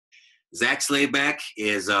Zach Slayback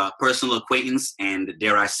is a personal acquaintance and,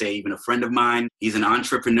 dare I say, even a friend of mine. He's an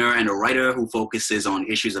entrepreneur and a writer who focuses on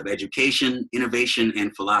issues of education, innovation,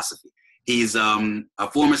 and philosophy. He's a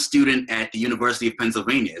former student at the University of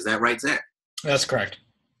Pennsylvania. Is that right, Zach? That's correct.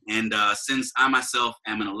 And since I myself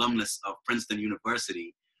am an alumnus of Princeton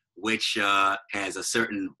University, which has a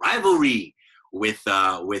certain rivalry with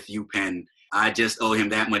UPenn, I just owe him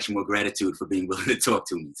that much more gratitude for being willing to talk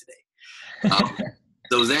to me today.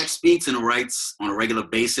 So Zach speaks and writes on a regular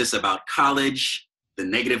basis about college, the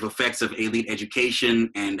negative effects of elite education,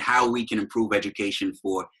 and how we can improve education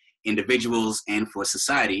for individuals and for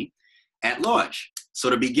society at large. So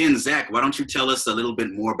to begin, Zach, why don't you tell us a little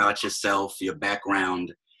bit more about yourself, your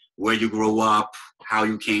background, where you grew up, how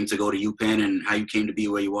you came to go to UPenn, and how you came to be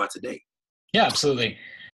where you are today? Yeah, absolutely.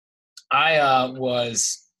 I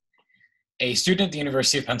was a student at the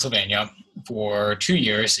University of Pennsylvania for 2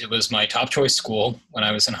 years. It was my top choice school when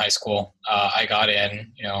I was in high school. I got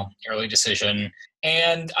in, early decision.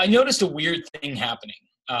 And I noticed a weird thing happening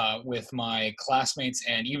with my classmates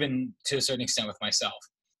and even to a certain extent with myself.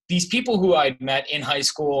 These people who I'd met in high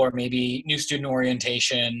school or maybe new student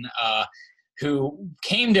orientation who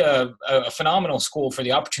came to a phenomenal school for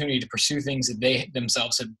the opportunity to pursue things that they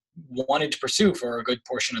themselves had wanted to pursue for a good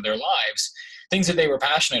portion of their lives, things that they were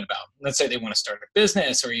passionate about. Let's say they want to start a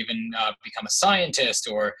business or even become a scientist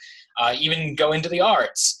or even go into the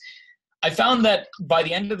arts. I found that by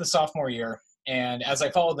the end of the sophomore year, and as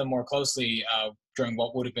I followed them more closely during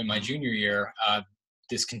what would have been my junior year,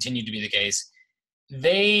 this continued to be the case.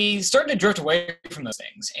 They started to drift away from those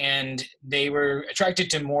things, and they were attracted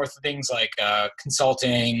to more things like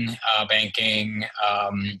consulting, banking,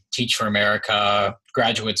 Teach for America,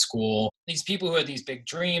 graduate school. These people who had these big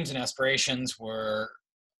dreams and aspirations were,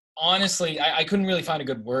 honestly, I couldn't really find a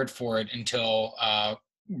good word for it until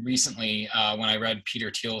recently when I read Peter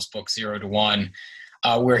Thiel's book, 0 to 1,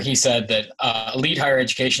 where he said that elite higher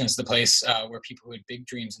education is the place where people who had big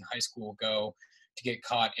dreams in high school go to get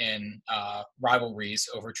caught in rivalries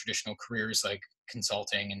over traditional careers like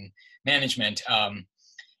consulting and management. And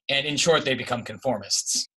in short, they become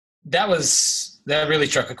conformists. That really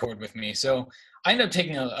struck a chord with me. So I ended up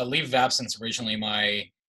taking a leave of absence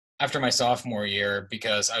originally after my sophomore year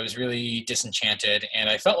because I was really disenchanted and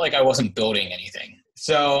I felt like I wasn't building anything.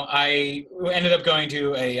 So I ended up going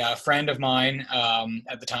to a friend of mine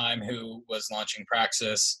at the time who was launching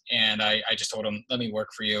Praxis, and I just told him, let me work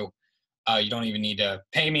for you. You don't even need to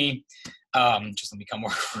pay me. Just let me come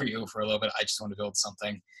work for you for a little bit. I just want to build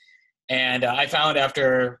something. And I found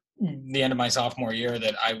after the end of my sophomore year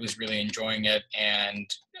that I was really enjoying it. And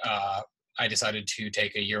I decided to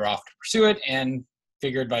take a year off to pursue it and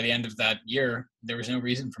figured by the end of that year, there was no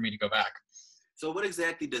reason for me to go back. So what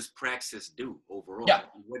exactly does Praxis do overall? Yeah,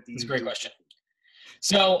 That's a great question.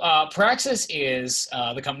 So Praxis is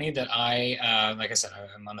the company that like I said,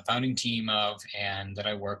 I'm on the founding team of and that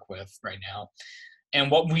I work with right now. And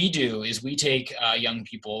what we do is we take young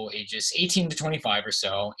people ages 18 to 25 or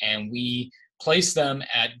so, and we place them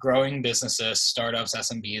at growing businesses, startups,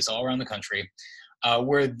 SMBs all around the country,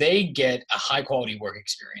 where they get a high quality work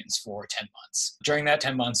experience for 10 months. During that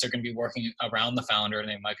 10 months, they're going to be working around the founder, and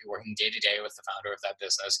they might be working day to day with the founder of that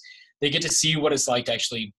business. They get to see what it's like to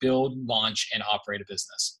actually build, launch, and operate a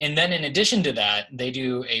business. And then in addition to that, they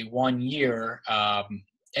do a 1 year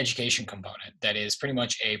education component that is pretty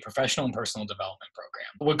much a professional and personal development program.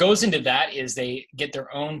 What goes into that is they get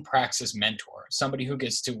their own Praxis mentor, somebody who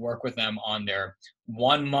gets to work with them on their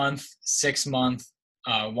 1 month, 6 month,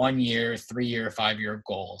 1 year, 3 year, 5 year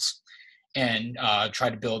goals and try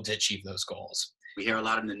to build to achieve those goals. We hear a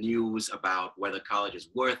lot in the news about whether college is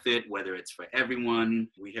worth it, whether it's for everyone.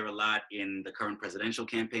 We hear a lot in the current presidential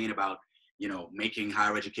campaign about, making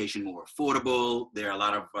higher education more affordable. There are a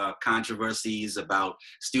lot of controversies about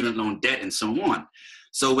student loan debt and so on.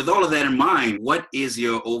 So with all of that in mind, what is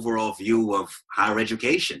your overall view of higher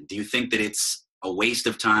education? Do you think that it's a waste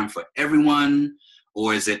of time for everyone?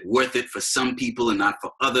 Or is it worth it for some people and not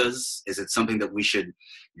for others? Is it something that we should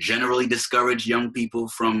generally discourage young people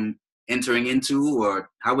from entering into? Or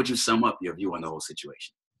how would you sum up your view on the whole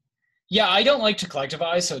situation? Yeah, I don't like to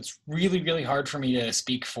collectivize, so it's really, really hard for me to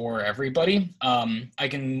speak for everybody. I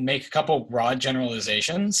can make a couple broad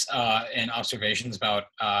generalizations and observations about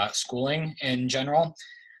schooling in general.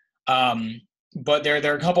 But there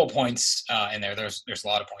are a couple points in there. There's a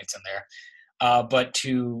lot of points in there. But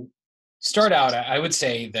to start out, I would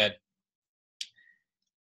say that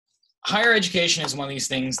higher education is one of these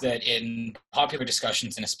things that in popular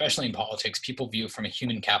discussions, and especially in politics, people view from a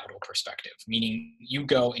human capital perspective, meaning you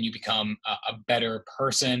go and you become a better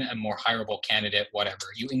person, a more hireable candidate, whatever.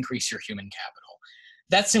 You increase your human capital.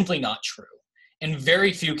 That's simply not true. In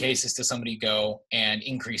very few cases does somebody go and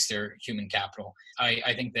increase their human capital.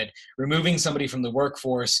 I think that removing somebody from the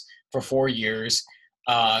workforce for 4 years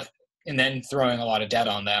and then throwing a lot of debt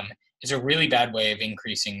on them is a really bad way of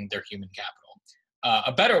increasing their human capital.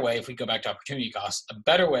 A better way, if we go back to opportunity costs, a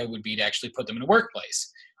better way would be to actually put them in a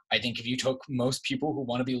workplace. I think if you took most people who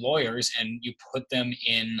want to be lawyers and you put them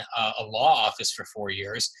in a law office for 4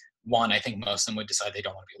 years, one, I think most of them would decide they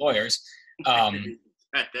don't want to be lawyers.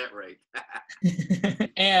 Got that right.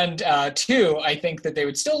 And two, I think that they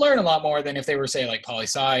would still learn a lot more than if they were, say, like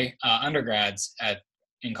poli-sci undergrads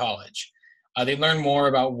in college. They learn more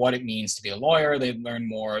about what it means to be a lawyer. They learn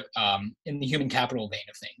more in the human capital vein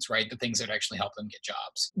of things, right? The things that actually help them get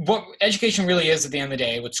jobs. What education really is at the end of the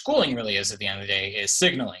day, what schooling really is at the end of the day, is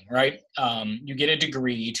signaling, right? You get a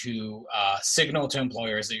degree to signal to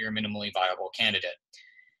employers that you're a minimally viable candidate.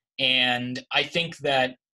 And I think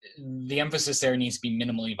that the emphasis there needs to be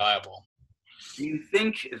minimally viable. Do you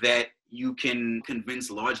think that you can convince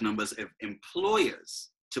large numbers of employers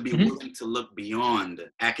to be willing to look beyond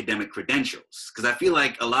academic credentials? Because I feel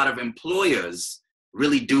like a lot of employers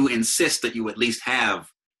really do insist that you at least have,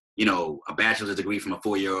 a bachelor's degree from a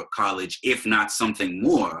 4-year college, if not something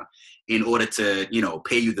more, in order to,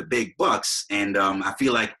 pay you the big bucks. And I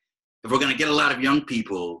feel like if we're going to get a lot of young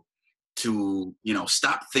people to,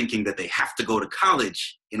 stop thinking that they have to go to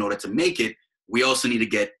college in order to make it, we also need to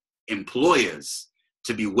get employers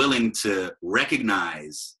to be willing to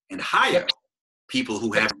recognize and hire people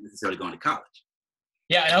who haven't necessarily gone to college.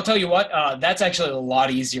 Yeah, and I'll tell you what, that's actually a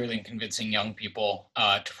lot easier than convincing young people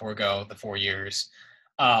to forego the 4 years.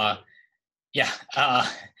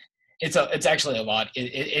 It's actually a lot.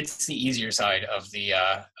 It's the easier side of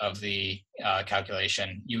the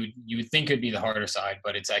calculation. You would think it'd be the harder side,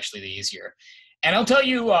 but it's actually the easier. And I'll tell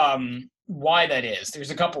you why that is.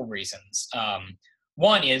 There's a couple reasons.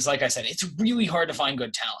 One is, like I said, it's really hard to find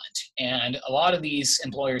good talent. And a lot of these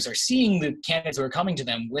employers are seeing the candidates who are coming to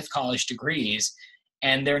them with college degrees,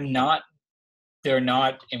 and they're not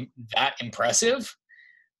that impressive.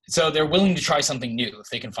 So they're willing to try something new if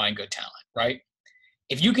they can find good talent, right?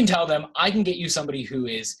 If you can tell them, I can get you somebody who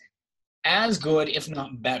is as good, if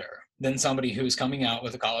not better, than somebody who's coming out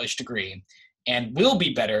with a college degree and will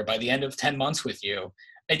be better by the end of 10 months with you,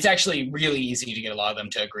 it's actually really easy to get a lot of them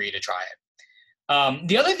to agree to try it.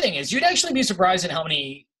 The other thing is, you'd actually be surprised at how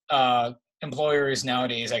many employers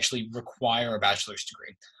nowadays actually require a bachelor's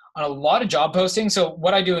degree. On a lot of job postings, so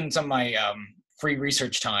what I do in some of my free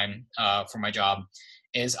research time for my job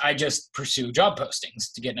is I just pursue job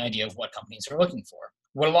postings to get an idea of what companies are looking for.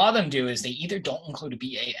 What a lot of them do is they either don't include a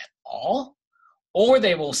BA at all, or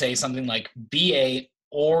they will say something like BA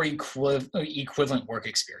or equivalent work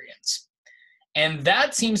experience. And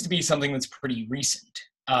that seems to be something that's pretty recent.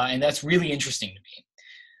 And that's really interesting to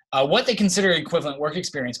me. What they consider equivalent work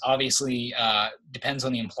experience obviously depends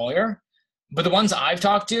on the employer. But the ones I've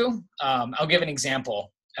talked to, I'll give an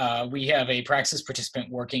example. We have a Praxis participant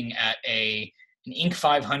working at an Inc.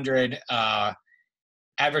 500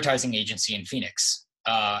 advertising agency in Phoenix.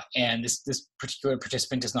 And this particular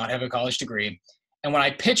participant does not have a college degree. And when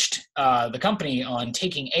I pitched the company on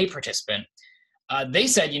taking a participant, they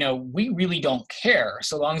said, we really don't care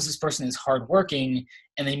so long as this person is hardworking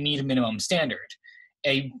and they meet a minimum standard.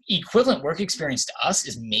 A equivalent work experience to us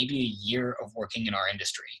is maybe a year of working in our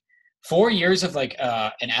industry. 4 years of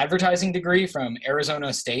an advertising degree from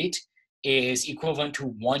Arizona State is equivalent to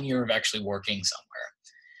 1 year of actually working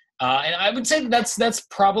somewhere. And I would say that's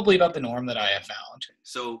probably about the norm that I have found.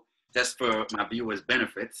 So just for my viewers'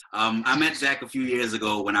 benefits, I met Zach a few years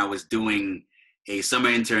ago when I was doing a summer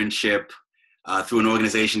internship through an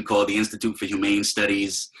organization called the Institute for Humane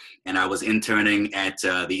Studies, and I was interning at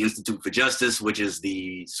the Institute for Justice, which is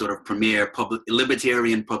the sort of premier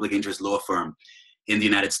libertarian public interest law firm in the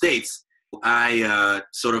United States. I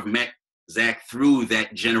sort of met Zach through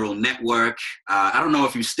that general network. I don't know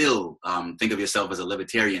if you still think of yourself as a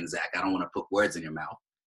libertarian, Zach. I don't want to put words in your mouth.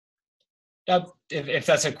 If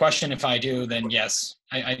that's a question, if I do, then yes,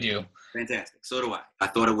 I do. Fantastic. So do I. I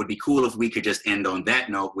thought it would be cool if we could just end on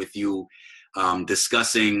that note with you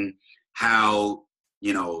discussing how,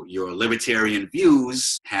 your libertarian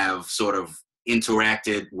views have sort of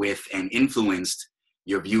interacted with and influenced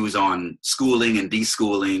your views on schooling and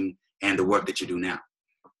deschooling and the work that you do now.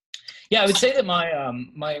 Yeah, I would say that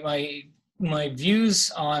my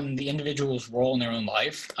views on the individual's role in their own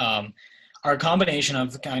life are a combination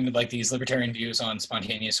of kind of like these libertarian views on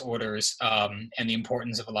spontaneous orders and the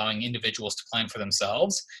importance of allowing individuals to plan for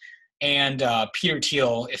themselves. And Peter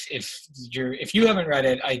Thiel, if you haven't read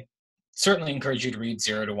it, I certainly encourage you to read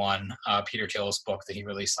 0 to 1, Peter Thiel's book that he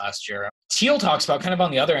released last year. Teal talks about, kind of on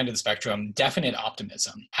the other end of the spectrum, definite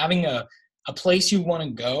optimism, having a place you want to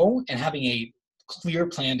go and having a clear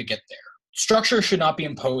plan to get there. Structure should not be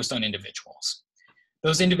imposed on individuals.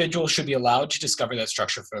 Those individuals should be allowed to discover that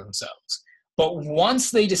structure for themselves. But once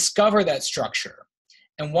they discover that structure,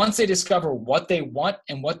 and once they discover what they want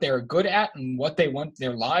and what they're good at and what they want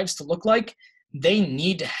their lives to look like, they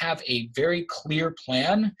need to have a very clear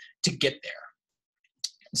plan to get there.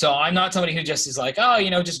 So I'm not somebody who just is like, oh,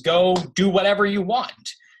 just go do whatever you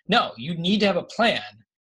want. No, you need to have a plan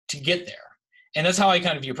to get there. And that's how I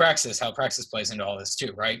kind of view praxis, how praxis plays into all this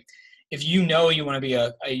too, right? If you know you want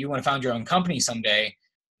to you want to found your own company someday,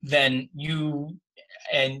 then you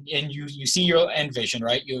see your end vision,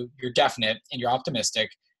 right? You're definite and you're optimistic.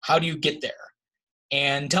 How do you get there?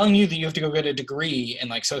 And telling you that you have to go get a degree in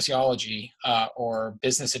like sociology or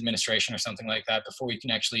business administration or something like that before you can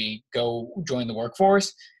actually go join the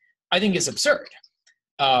workforce, I think is absurd.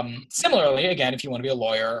 Similarly, again, if you want to be a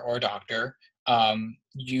lawyer or a doctor,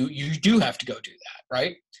 you do have to go do that,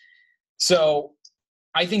 right? So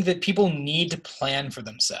I think that people need to plan for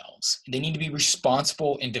themselves. They need to be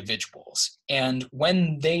responsible individuals. And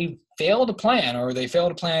when they fail to plan or they fail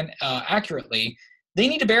to plan accurately, they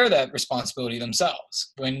need to bear that responsibility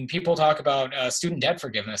themselves. When people talk about student debt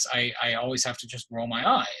forgiveness, I always have to just roll my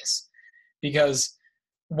eyes, because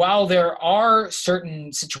while there are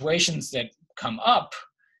certain situations that come up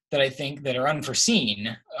that I think that are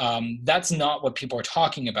unforeseen, that's not what people are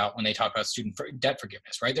talking about when they talk about student debt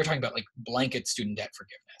forgiveness, right? They're talking about like blanket student debt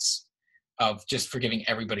forgiveness, of just forgiving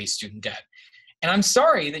everybody's student debt. And I'm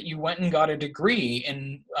sorry that you went and got a degree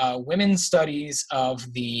in women's studies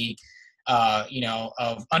of the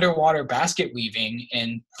of underwater basket weaving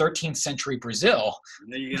in 13th century Brazil.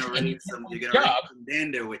 You're gonna raise some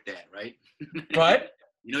dander with that, right? But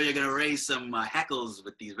you're gonna raise some hackles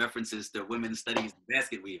with these references to women's studies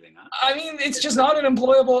basket weaving, huh? I mean, it's just not an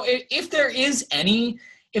employable. If there is anything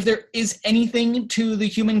to the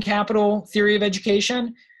human capital theory of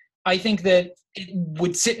education, I think that it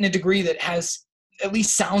would sit in a degree that at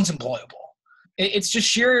least sounds employable. It's just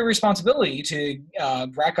sheer irresponsibility to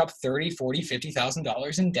rack up $30,000, $40,000,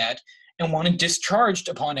 $50,000 in debt and want it discharged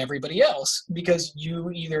upon everybody else because you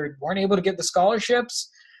either weren't able to get the scholarships,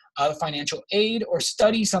 the financial aid, or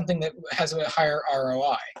study something that has a higher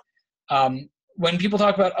ROI. When people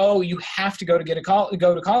talk about, oh, you have to go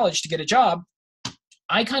to college to get a job,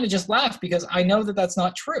 I kind of just laugh because I know that that's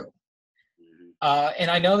not true. And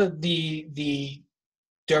I know that the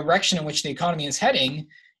direction in which the economy is heading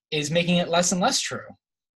is making it less and less true.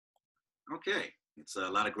 Okay. It's a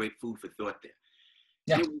lot of great food for thought there.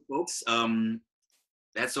 Yeah. Anyway, folks,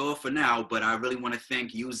 that's all for now, but I really want to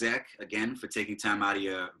thank you, Zach, again, for taking time out of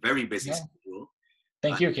your very busy schedule.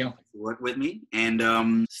 Thank you, Q. To work with me.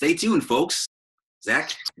 And stay tuned, folks.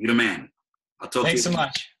 Zach, you're the man. I'll talk to you. Thanks so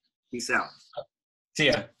much. Peace out. See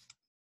ya.